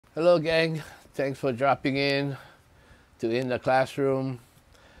Hello gang, thanks for dropping in to In the Classroom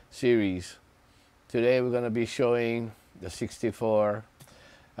series. Today we're going to be showing the 64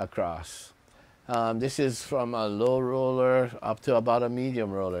 across. This is from a low roller up to about a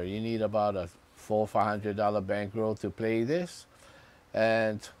medium roller. You need about a $400-500 bankroll to play this,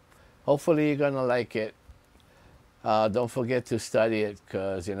 and hopefully you're going to like it. Don't forget to study it,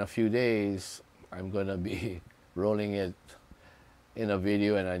 because in a few days I'm going to be rolling it in a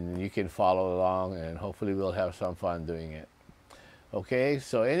video, and you can follow along, and hopefully we'll have some fun doing it. Okay,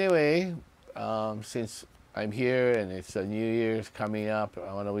 so anyway, since I'm here and it's a New Year's coming up,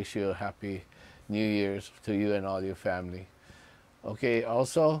 I want to wish you a happy New Year's to you and all your family. Okay,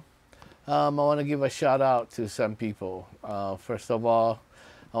 also, I want to give a shout out to some people. First of all,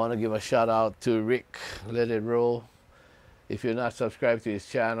 I want to give a shout out to Rick, Let It Roll. If you're not subscribed to his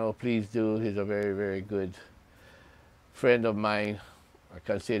channel, please do. He's a very, very good friend of mine. I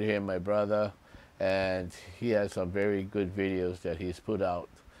consider him my brother, and he has some very good videos that he's put out.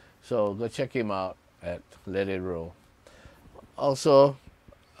 So go check him out at Let It Roll. Also,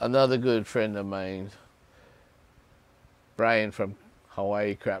 another good friend of mine, Brian from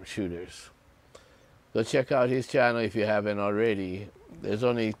Hawaii Crap Shooters. Go check out his channel if you haven't already. There's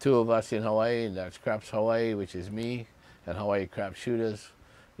only two of us in Hawaii, and that's Craps Hawaii, which is me, and Hawaii Crap Shooters,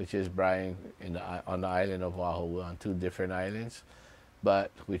 which is Brian on the island of Oahu. We're on two different islands,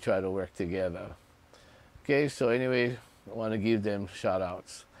 but we try to work together. Okay, so anyway, I want to give them shout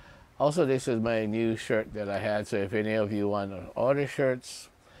outs. Also, this is my new shirt that I had, so if any of you want to order shirts,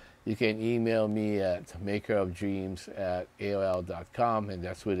 you can email me at makerofdreams@aol.com, and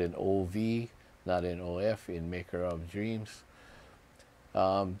that's with an OV, not an OF, in Maker of Dreams.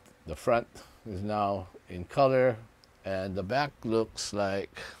 The front is now in color, and the back looks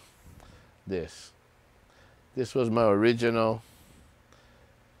like this. This was my original,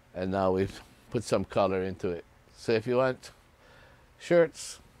 and now we've put some color into it. So if you want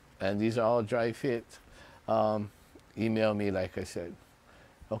shirts, and these are all dry fit, email me like I said.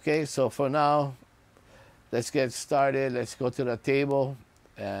 Okay, so for now, let's get started. Let's go to the table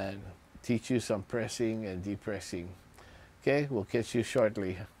and teach you some pressing and depressing. Okay, we'll catch you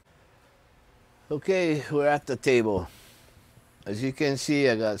shortly. Okay, we're at the table. As you can see,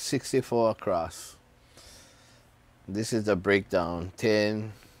 I got 64 across. This is the breakdown: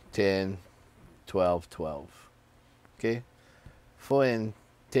 10, 10, 12, 12. Okay, 4 and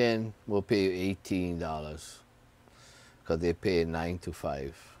 10 will pay you $18 because they pay 9 to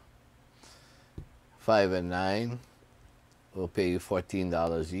 5. 5 and 9 will pay you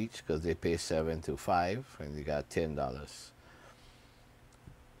 $14 each because they pay 7 to 5, and you got $10.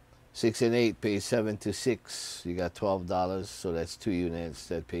 6 and 8 pays 7 to 6. You got $12, so that's 2 units.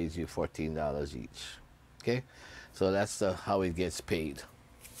 That pays you $14 each. Okay, so that's how it gets paid.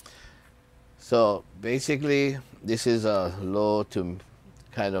 So basically, this is a low to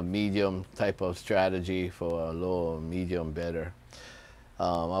kind of medium type of strategy for a low or medium better.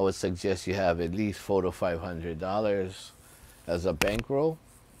 I would suggest you have at least $400 to $500 as a bankroll,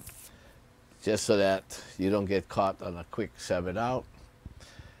 just so that you don't get caught on a quick 7 out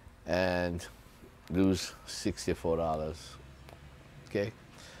and lose $64. Okay,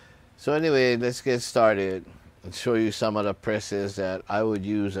 so anyway, let's get started and show you some of the presses that I would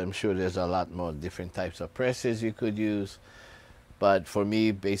use. I'm sure there's a lot more different types of presses you could use, but for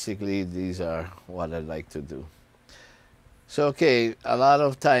me, basically, these are what I like to do. So okay, a lot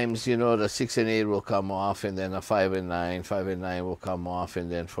of times, you know, the 6 and 8 will come off, and then a 5 and 9 will come off, and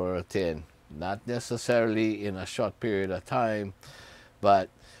then for a 10. Not necessarily in a short period of time, but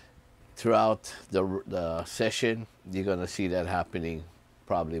throughout the session, you're going to see that happening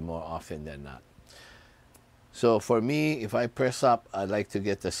probably more often than not. So for me, if I press up, I'd like to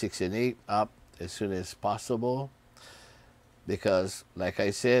get the 6 and 8 up as soon as possible, because like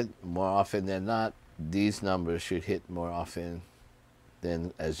I said, more often than not, these numbers should hit more often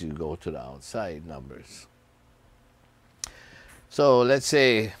than as you go to the outside numbers. So let's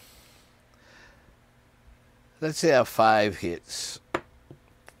say a 5 hits.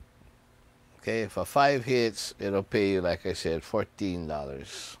 Okay, if a 5 hits, it'll pay you, like I said,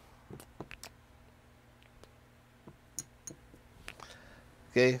 $14.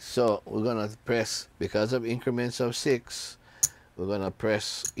 Okay, so we're gonna press, because of increments of 6, we're gonna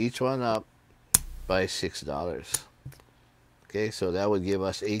press each one up by $6. Okay, so that would give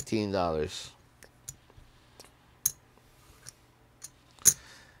us $18.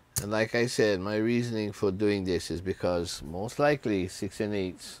 And like I said, my reasoning for doing this is because most likely 6 and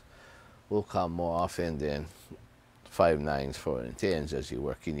 8s will come more often than 5 9s, 4 and 10s as you're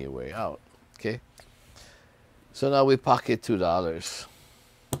working your way out. Okay, so now we pocket $2.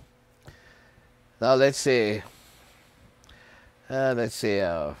 Now let's say 6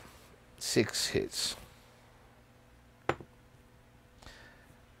 hits.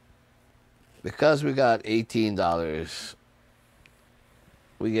 Because we got $18,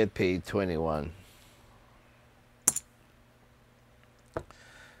 we get paid 21.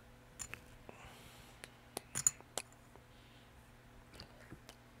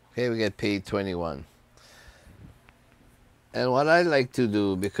 Okay, we get paid 21. And what I like to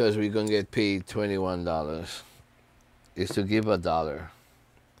do, because we're going to get paid $21, is to give $1.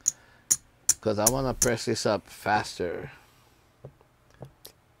 Because I want to press this up faster.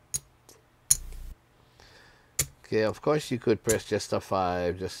 Okay, of course you could press just a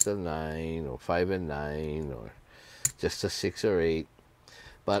 5, just a 9, or 5 and 9, or just a 6 or 8.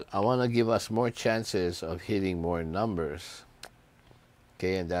 But I want to give us more chances of hitting more numbers.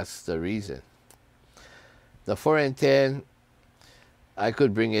 Okay, and that's the reason. The 4 and 10, I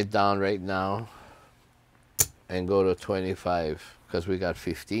could bring it down right now and go to 25 because we got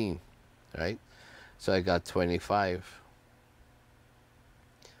 15, right? So I got 25.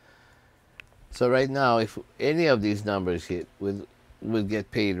 So right now, if any of these numbers hit, we'll get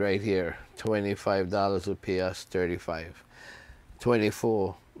paid right here. $25 would pay us 35.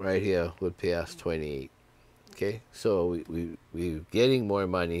 24 right here would pay us 28. Okay, so we're getting more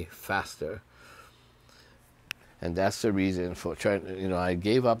money faster. And that's the reason for trying, you know, I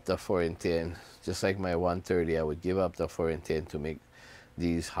gave up the 4 and 10. Just like my 130, I would give up the 4 and 10 to make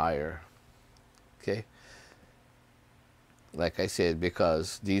these higher. Okay? Like I said,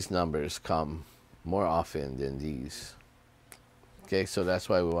 because these numbers come more often than these. Okay, so that's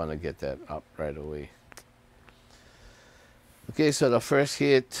why we want to get that up right away. Okay, so the first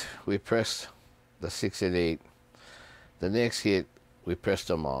hit, we pressed the 6 and 8. The next hit, we pressed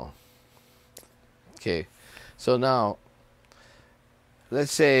them all. Okay, so now,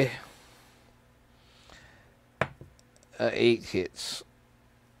 let's say 8 hits.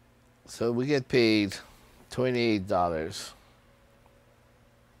 So we get paid $28.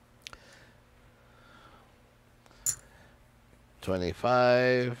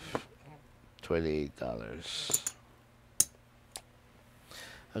 $25, $28.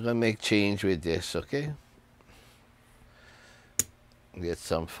 I'm gonna make change with this, okay? Get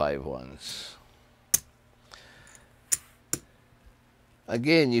some 5 ones.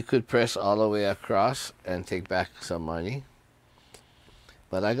 Again, you could press all the way across and take back some money.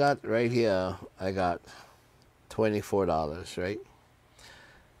 But I got right here, I got $24, right?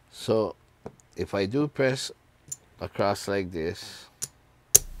 So if I do press across like this,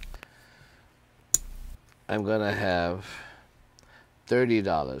 I'm gonna have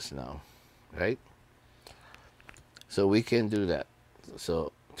 $30 now, right? So we can do that.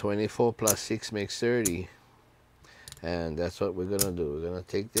 So 24 plus 6 makes 30. And that's what we're gonna do. We're gonna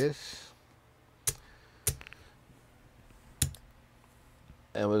take this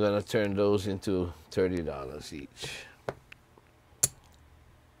and we're gonna turn those into $30 each.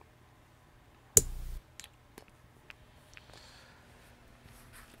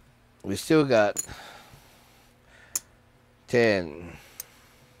 We still got 10,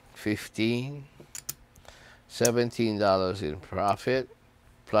 15, $17 in profit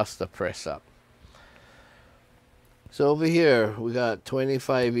plus the press up. So over here we got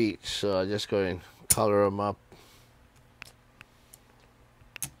 25 each, so I'm just going to color them up.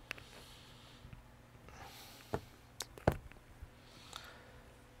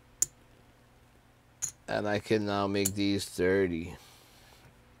 And I can now make these 30.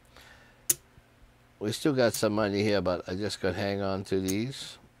 We still got some money here, but I just gonna hang on to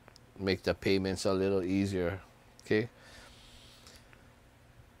these, make the payments a little easier. Okay.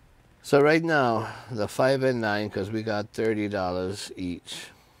 So right now, the 5 and 9, because we got $30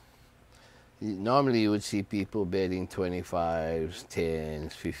 each. Normally you would see people betting 25s,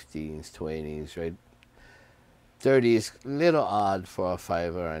 10s, 15s, 20s, right? 30 is a little odd for a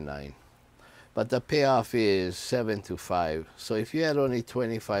 5 or a 9. But the payoff is 7 to 5. So if you had only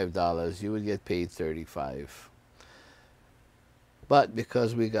 $25, you would get paid 35. But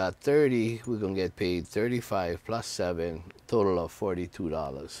because we got 30, we're going to get paid 35 plus 7, total of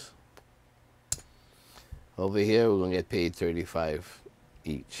 $42. Over here, we're going to get paid 35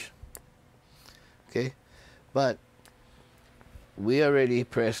 each. Okay? But we already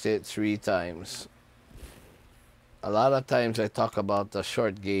pressed it 3 times. A lot of times I talk about the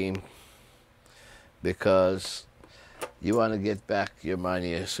short game because you want to get back your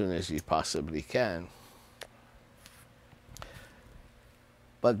money as soon as you possibly can.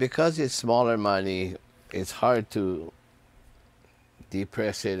 But because it's smaller money, it's hard to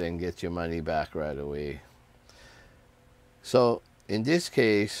depress it and get your money back right away. So in this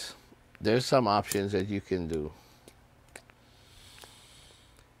case, there's some options that you can do.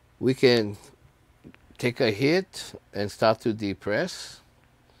 We can take a hit and start to depress.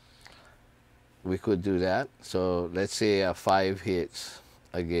 We could do that. So let's say 5 hits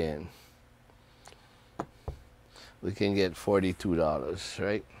again. We can get $42,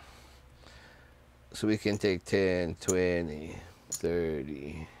 right? So we can take 10, 20,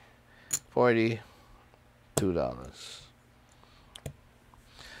 30, 40, $2.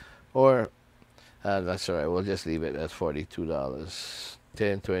 Or, that's all right, we'll just leave it at $42.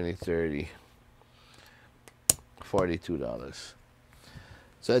 10, 20, 30, $42.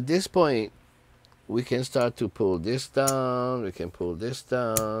 So at this point, we can start to pull this down. We can pull this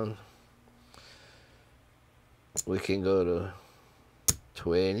down. We can go to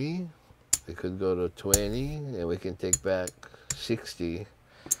 20. We could go to 20, and we can take back 60.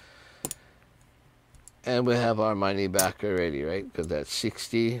 And we have our money back already, right? Because that's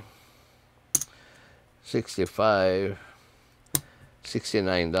 60, 65,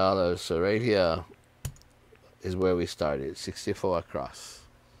 $69. So right here is where we started, 64 across.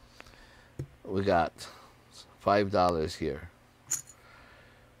 We got $5 here.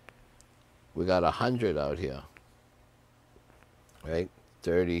 We got 100 out here, right?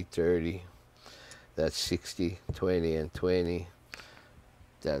 30, 30. That's 60, 20, and 20.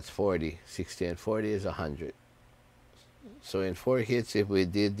 That's 40. 60 and 40 is 100. So in 4 hits, if we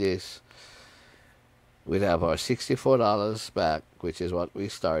did this, we'd have our $64 back, which is what we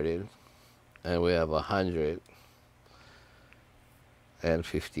started, and we have $115,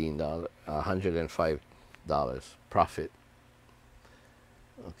 $105 profit.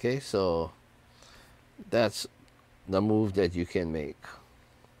 Okay, so that's the move that you can make.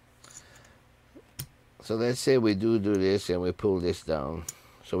 So let's say we do this and we pull this down.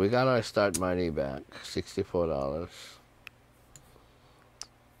 So we got our start money back, $64.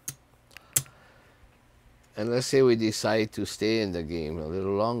 And let's say we decide to stay in the game a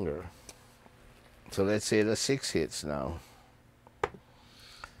little longer. So let's say the 6 hits now.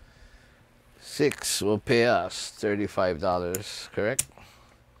 6 will pay us $35, correct?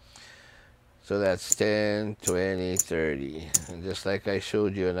 So that's 10, 20, 30. And just like I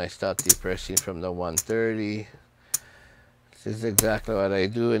showed you, and I start depressing from the 130. This is exactly what I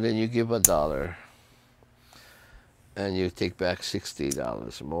do, and then you give $1. And you take back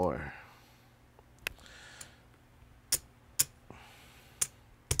 $60 more.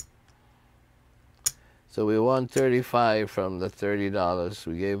 So we won 35 from the $30.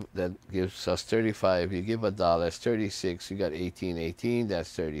 We gave, that gives us 35. You give $1, it's 36. You got 18, 18.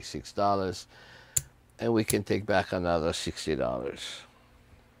 That's $36, and we can take back another $60.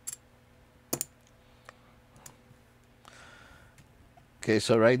 Okay,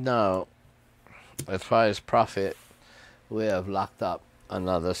 so right now, as far as profit, we have locked up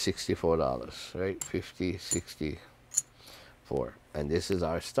another $64, right? 50, 64. And this is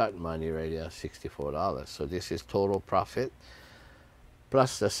our start money right here, $64. So this is total profit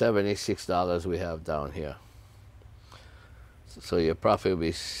plus the $76 we have down here. So your profit will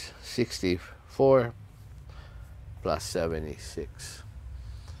be 64 plus 76.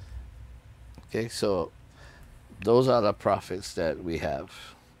 Okay, so those are the profits that we have.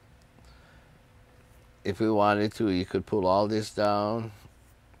 If we wanted to, you could pull all this down,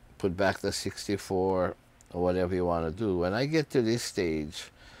 put back the 64, or whatever you want to do. When I get to this stage,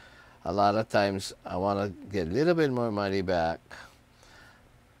 a lot of times I want to get a little bit more money back,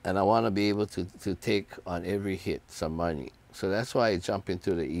 and I want to be able to take on every hit some money. So that's why I jump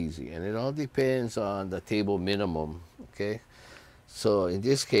into the easy, and it all depends on the table minimum, okay? So in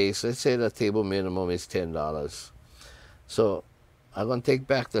this case, let's say the table minimum is $10. So I'm going to take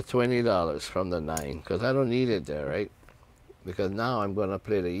back the $20 from the 9, because I don't need it there, right? Because now I'm going to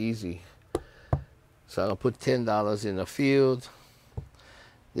play the easy. So I'm going to put $10 in the field.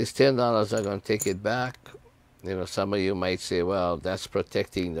 This $10, I'm going to take it back. You know, some of you might say, well, that's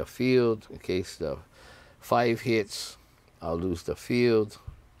protecting the field. In case the 5 hits, I'll lose the field.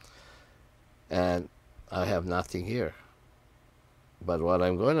 And I have nothing here. But what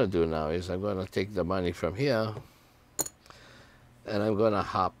I'm going to do now is I'm going to take the money from here, and I'm going to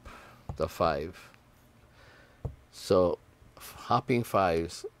hop the 5. So hopping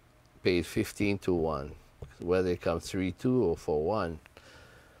 5s pays 15 to 1. Whether it comes 3-2 or 4-1,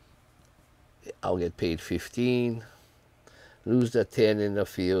 I'll get paid 15, lose the 10 in the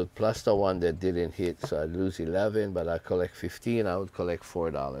field, plus the 1 that didn't hit, so I'd lose 11, but I collect 15, I would collect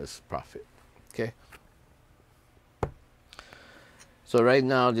 $4 profit, okay? So right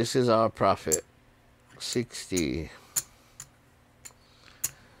now, this is our profit, 60,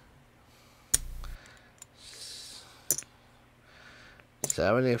 60,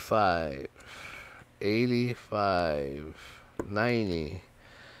 75, 85, 90,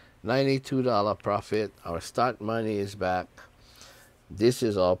 $92 profit. Our start money is back. This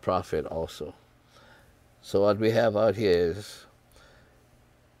is all profit also. So what we have out here is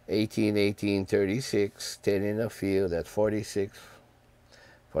 18, 18, 36, 10 in the field at 46,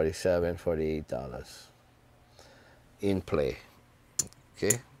 47, $48 in play.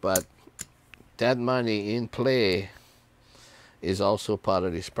 Okay, but that money in play is also part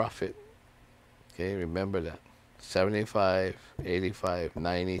of this profit. Okay, remember that. 75, 85,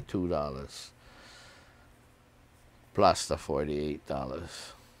 $92 plus the $48.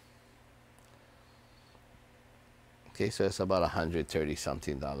 Okay, so it's about $130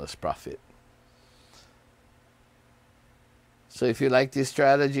 something profit. So if you like this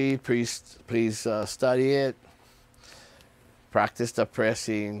strategy, please study it. Practice the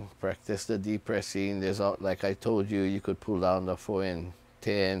pressing, practice the depressing. There's, like I told you, you could pull down the 4 and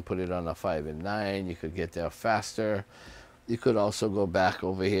 10, put it on the 5 and 9. You could get there faster. You could also go back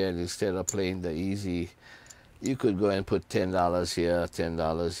over here, and instead of playing the easy, you could go and put $10 here,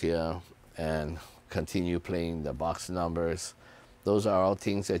 $10 here, and continue playing the box numbers. Those are all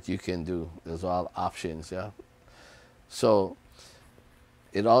things that you can do. Those are all options, yeah. So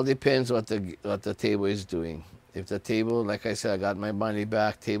it all depends what the table is doing. If the table, like I said, I got my money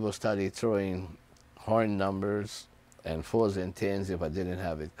back, table started throwing horn numbers and 4s and 10s if I didn't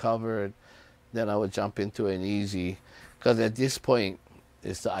have it covered, then I would jump into an easy, because at this point,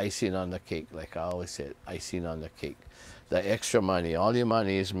 it's the icing on the cake, like I always said, icing on the cake. The extra money, all your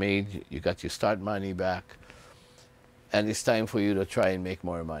money is made, you got your start money back, and it's time for you to try and make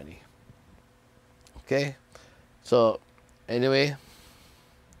more money. Okay? So, anyway,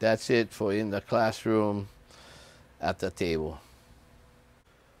 that's it for in the classroom, at the table.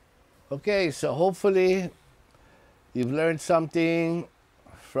 Okay, so hopefully you've learned something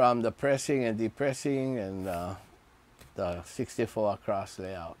from the pressing and depressing and the 64 across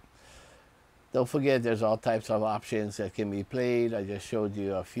layout. Don't forget there's all types of options that can be played. I just showed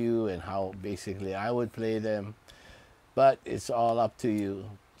you a few and how basically I would play them. But it's all up to you.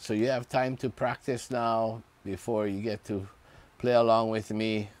 So you have time to practice now before you get to play along with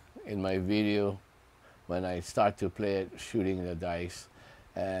me in my video when I start to play it, shooting the dice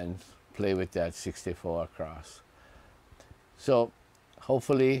and play with that 64 across. So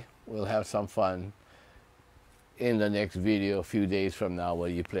hopefully we'll have some fun in the next video a few days from now where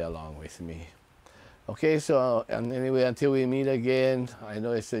you play along with me. Okay, so and anyway, until we meet again, I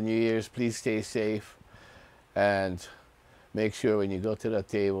know it's the New Year's, please stay safe and make sure when you go to the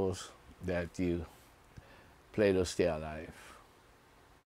tables that you play to stay alive.